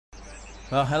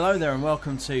Well, hello there and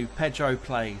welcome to Pedro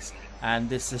Plays, and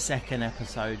this is the second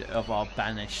episode of our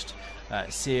Banished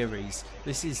series.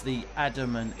 This is the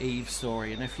Adam and Eve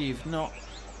story, and if you've not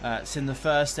seen the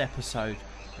first episode,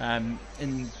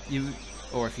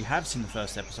 or if you have seen the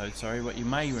first episode, sorry, what you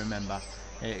may remember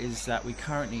is that we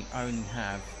currently only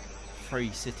have 3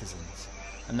 citizens,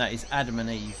 and that is Adam and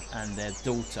Eve and their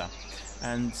daughter.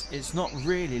 And it's not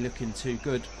really looking too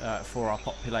good for our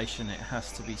population, it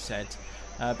has to be said.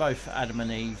 Both Adam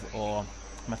and Eve, or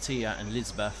Mattia and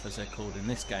Lisbeth as they're called in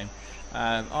this game,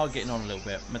 are getting on a little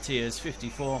bit. Mattia is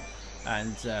 54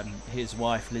 and his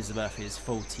wife Lisbeth is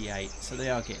 48, so they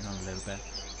are getting on a little bit.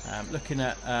 Looking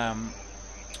at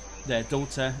their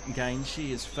daughter again,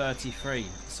 she is 33,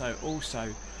 so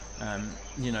also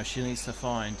you know, she needs to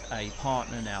find a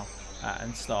partner now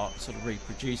and start sort of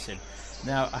reproducing.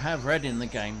 Now, I have read in the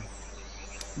game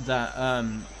that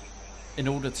in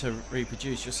order to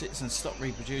reproduce, your citizens stop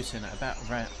reproducing at about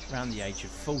around the age of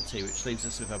 40, which leaves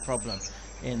us with a problem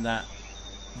in that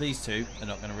these two are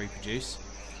not going to reproduce,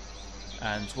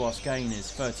 and whilst Gain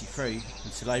is 33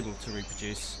 and still able to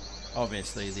reproduce,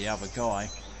 obviously the other guy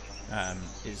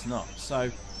is not. So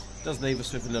it does leave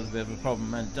us with a little bit of a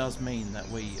problem, and does mean that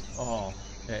we are,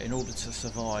 in order to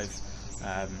survive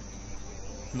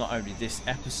not only this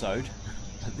episode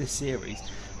but this series,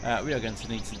 we are going to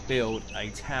need to build a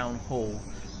town hall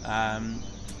and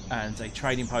a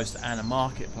trading post and a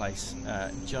marketplace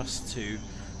just to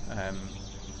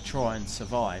try and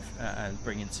survive and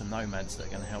bring in some nomads that are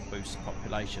going to help boost the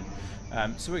population.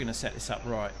 So we're going to set this up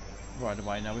right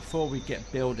away. Now, before we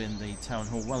get building the town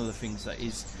hall, one of the things that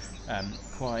is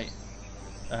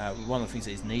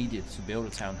needed to build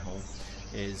a town hall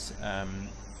is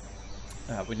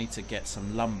we need to get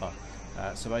some lumber.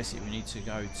 So basically we need to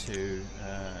go to, is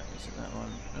it that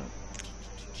one? No.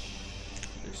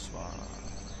 This one.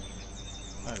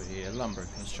 Over here, lumber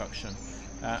and construction.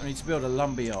 We need to build a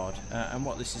lumber yard, and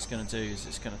what this is going to do is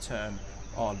it's going to turn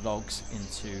our logs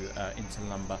into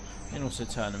lumber, and also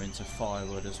turn them into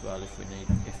firewood as well if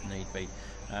need be.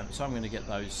 So I'm going to get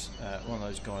those one of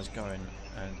those guys going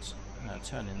and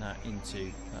turning that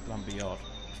into that lumber yard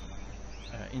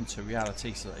into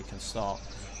reality, so that they can start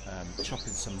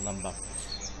chopping some lumber.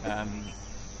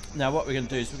 Now what we're going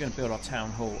to do is we're going to build our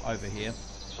town hall over here,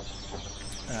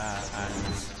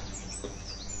 and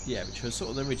yeah, which was sort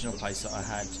of the original place that I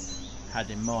had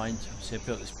in mind. So I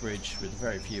built this bridge with a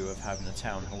very view of having a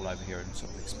town hall over here and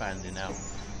sort of expanding out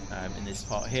in this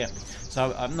part here.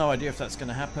 So I have no idea if that's going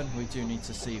to happen. We do need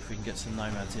to see if we can get some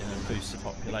nomads in and boost the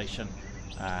population.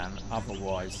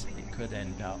 Otherwise it could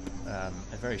end up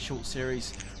a very short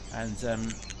series, and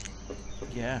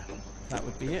yeah, that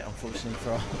would be it, unfortunately,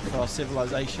 for our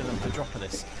civilization and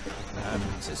Pedropolis.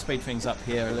 So speed things up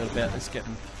here a little bit. Let's get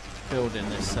them building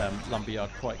this lumberyard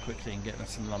quite quickly and getting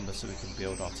us some lumber so we can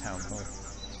build our town hall.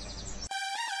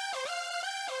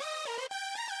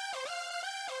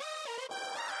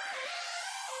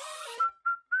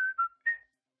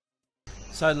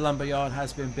 So the lumberyard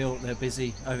has been built. They're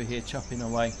busy over here chopping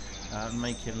away,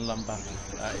 making lumber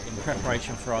in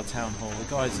preparation for our town hall. The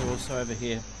guys are also over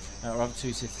here, our other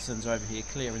 2 citizens are over here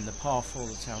clearing the path for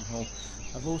the town hall.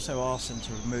 I've also asked them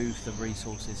to remove the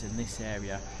resources in this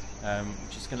area,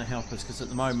 which is going to help us, because at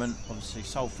the moment, obviously,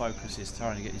 sole focus is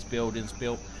trying to get these buildings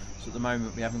built. So at the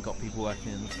moment we haven't got people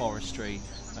working in the forestry,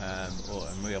 and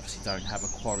we obviously don't have a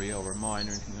quarry or a mine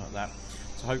or anything like that.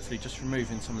 So hopefully just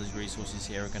removing some of these resources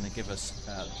here are going to give us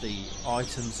the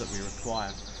items that we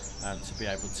require to be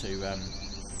able to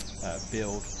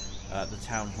build the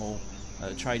town hall,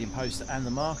 the trading post and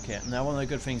the market. Now, one of the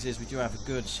good things is we do have a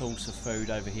good source of food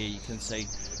over here. You can see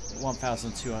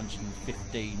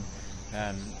 1,215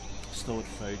 stored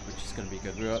food, which is going to be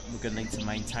good. We're going to need to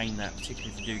maintain that,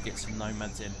 particularly if we do get some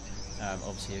nomads in.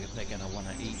 Obviously they're going to want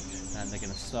to eat, and they're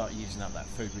going to start using up that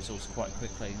food resource quite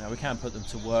quickly. Now, we can put them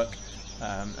to work,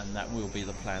 and that will be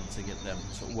the plan, to get them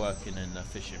sort of working in the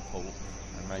fishing pool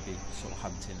and maybe sort of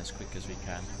hunting as quick as we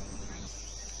can.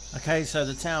 Okay, so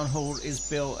the town hall is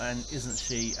built, and isn't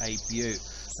she a beaut?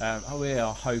 We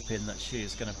are hoping that she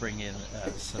is going to bring in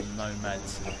some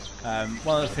nomads.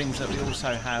 One of the things that we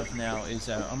also have now is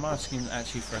I'm asking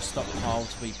actually for a stockpile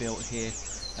to be built here,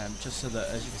 just so that,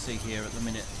 as you can see here at the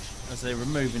minute, as they're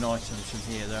removing items from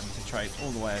here, they're having to trade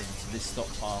all the way over to this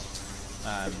stockpile.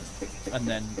 And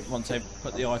then once they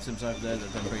put the items over there, they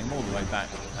then bring them all the way back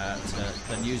to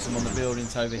then use them on the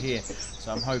buildings over here.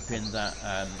 So I'm hoping that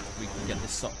we can get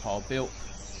this stockpile built,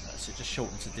 so it just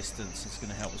shortens the distance. It's going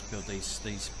to help us build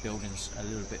these buildings a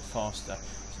little bit faster.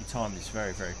 So The time is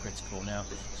very, very critical now.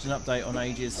 Just an update on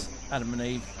ages. Adam and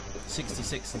Eve,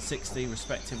 66 and 60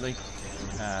 respectively,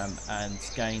 and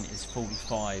Gain is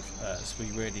 45. So we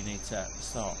really need to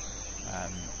start,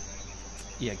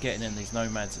 getting in these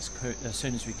nomads as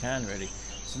soon as we can, really.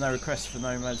 So no requests for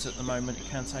nomads at the moment. It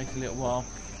can take a little while.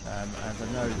 And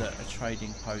I know that a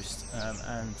trading post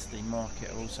and the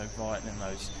market are also vital in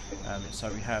those.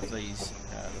 So we have these,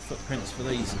 the footprints for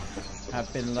these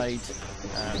have been laid,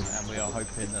 and we are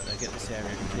hoping that they get this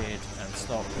area cleared and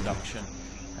start production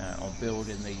on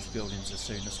building these buildings as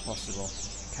soon as possible.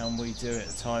 Can we do it?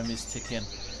 The time is ticking.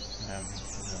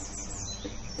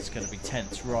 It's going to be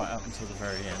tense right up until the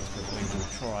very end, but we will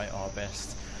try our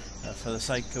best. For the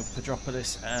sake of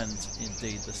Pedropolis and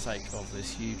indeed the sake of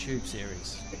this YouTube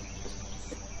series.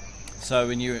 So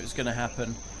we knew it was going to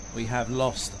happen. We have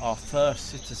lost our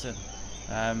first citizen,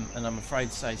 and I'm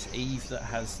afraid to say it's Eve that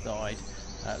has died,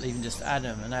 leaving just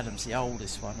Adam, and Adam's the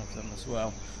oldest one of them as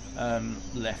well,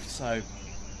 left. So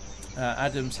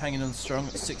Adam's hanging on strong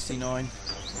at 69,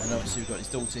 and obviously we've got his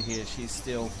daughter here. She's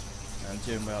still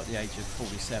doing well at the age of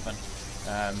 47.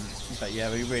 But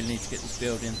yeah, we really need to get this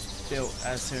building built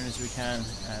as soon as we can,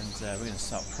 and we're going to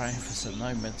start praying for some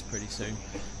nomads pretty soon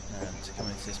to come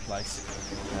into this place.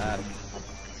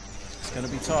 It's going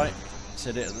to be tight. I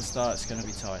said it at the start, it's going to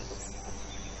be tight.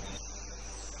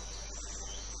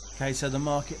 Okay, so the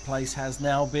marketplace has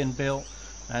now been built,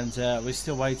 and we're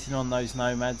still waiting on those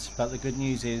nomads, but the good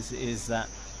news is that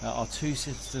our two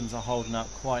citizens are holding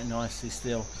up quite nicely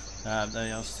still.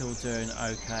 They are still doing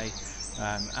okay.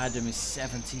 Adam is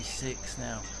 76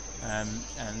 now,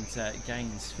 and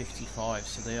Gain's 55,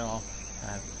 so they are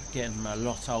getting a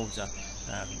lot older,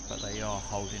 but they are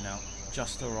holding out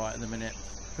just alright at the minute.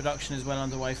 Production is well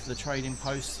underway for the trading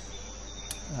post.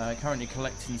 Currently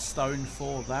collecting stone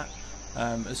for that.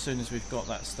 As soon as we've got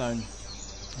that stone,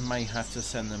 I may have to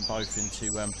send them both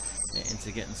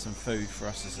into getting some food for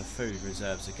us, as the food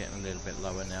reserves are getting a little bit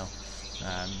lower now.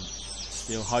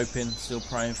 Still hoping, still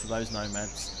praying for those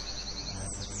nomads.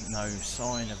 No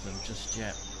sign of them just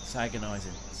yet. It's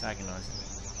agonising. It's agonising.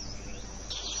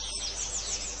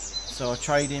 So our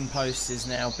trading post is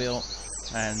now built,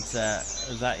 and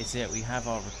that is it. We have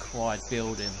our required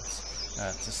buildings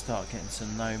to start getting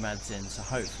some nomads in. So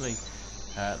hopefully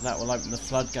that will open the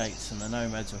floodgates, and the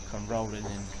nomads will come rolling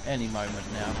in any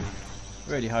moment now.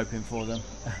 Really hoping for them.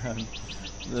 At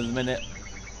the minute,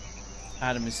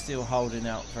 Adam is still holding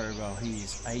out very well. He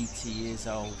is 80 years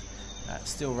old.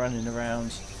 Still running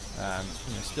around,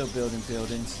 still building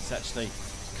buildings. He's actually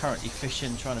currently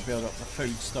fishing, trying to build up the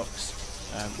food stocks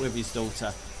with his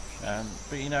daughter.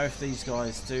 But if these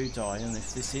guys do die, and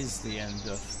if this is the end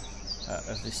of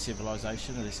this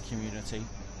civilization, of this community,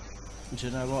 do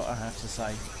you know what? I have to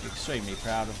say, extremely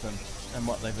proud of them and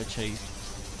what they've achieved.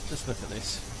 Just look at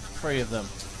this, 3 of them,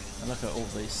 and look at all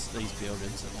these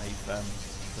buildings that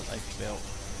they've built.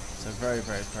 So very,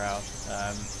 very proud.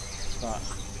 But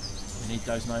we need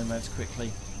those nomads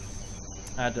quickly.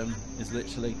 Adam is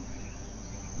literally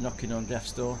knocking on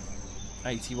death's door,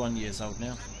 81 years old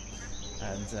now,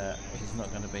 and he's not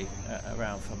going to be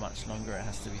around for much longer, it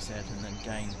has to be said. And then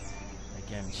Gain,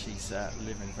 again, she's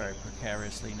living very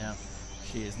precariously now.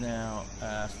 She is now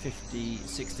 60,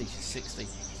 she's 60,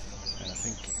 and I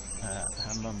think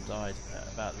her mum died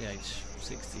at about the age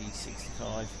 60,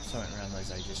 65, something around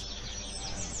those ages.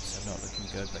 So not looking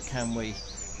good. But can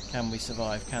we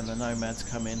survive? Can the nomads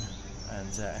come in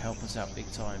and help us out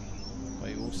big time?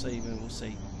 We will see, we will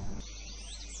see.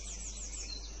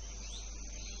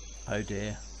 Oh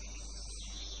dear.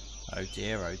 Oh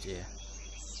dear, oh dear.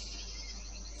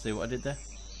 See what I did there?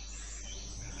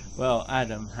 Well,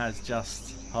 Adam has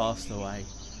just passed away.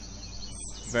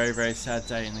 Very, very sad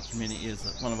day in the community, as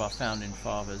one of our founding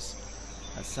fathers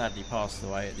has sadly passed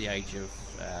away at the age of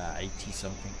 80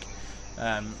 something,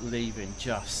 leaving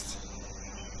just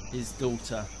his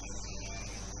daughter,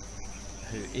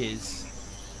 who is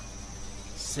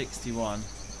 61,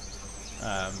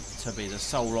 to be the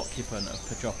sole occupant of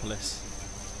Pedropolis,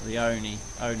 the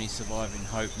only surviving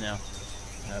hope now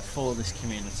for this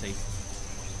community.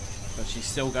 But she's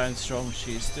still going strong.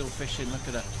 She is still fishing. Look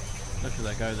at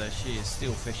her go there. She is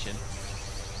still fishing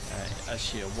as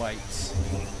she awaits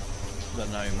the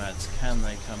nomads. Can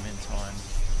they come in time?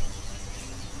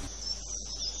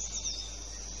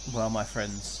 Well, my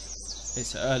friends,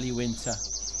 it's early winter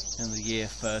in the year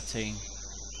 13,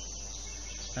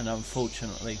 and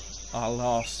unfortunately our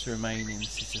last remaining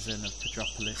citizen of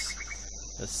Pedropolis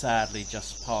has sadly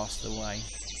just passed away.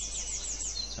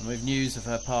 And with news of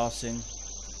her passing,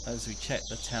 as we check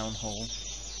the town hall,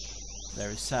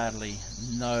 there is sadly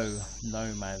no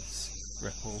nomads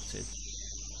reported.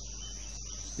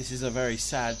 This is a very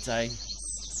sad day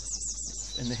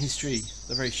in the history,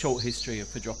 the very short history of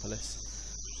Pedropolis.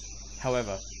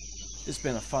 However, it's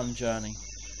been a fun journey,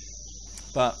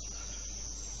 but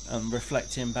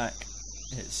reflecting back,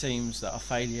 it seems that our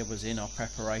failure was in our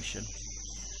preparation.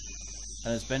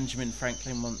 And as Benjamin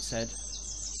Franklin once said,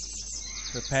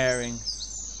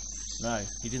 no,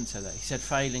 he didn't say that. He said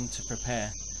failing to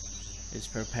prepare is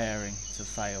preparing to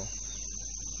fail.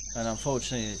 And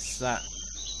unfortunately, it's that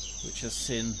which has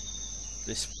seen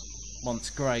this once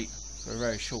great, for a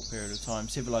very short period of time,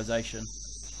 civilization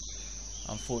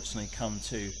unfortunately come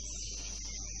to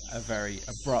a very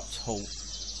abrupt halt.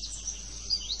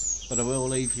 But I will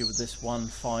leave you with this one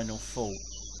final thought,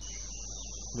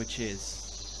 which is,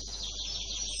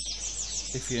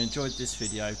 if you enjoyed this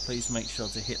video, please make sure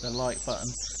to hit the like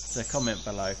button, to comment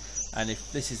below, and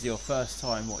if this is your first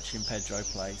time watching Pedro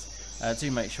Plays, do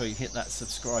make sure you hit that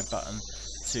subscribe button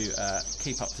to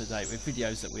keep up to date with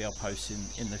videos that we are posting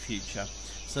in the future.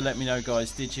 So let me know,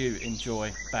 guys, did you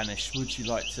enjoy Banished? Would you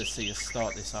like to see us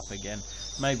start this up again,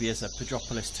 maybe as a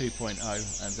Pedropolis 2.0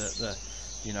 and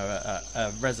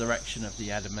a resurrection of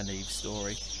the Adam and Eve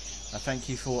story? Thank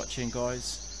you for watching,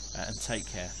 guys, and take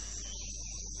care.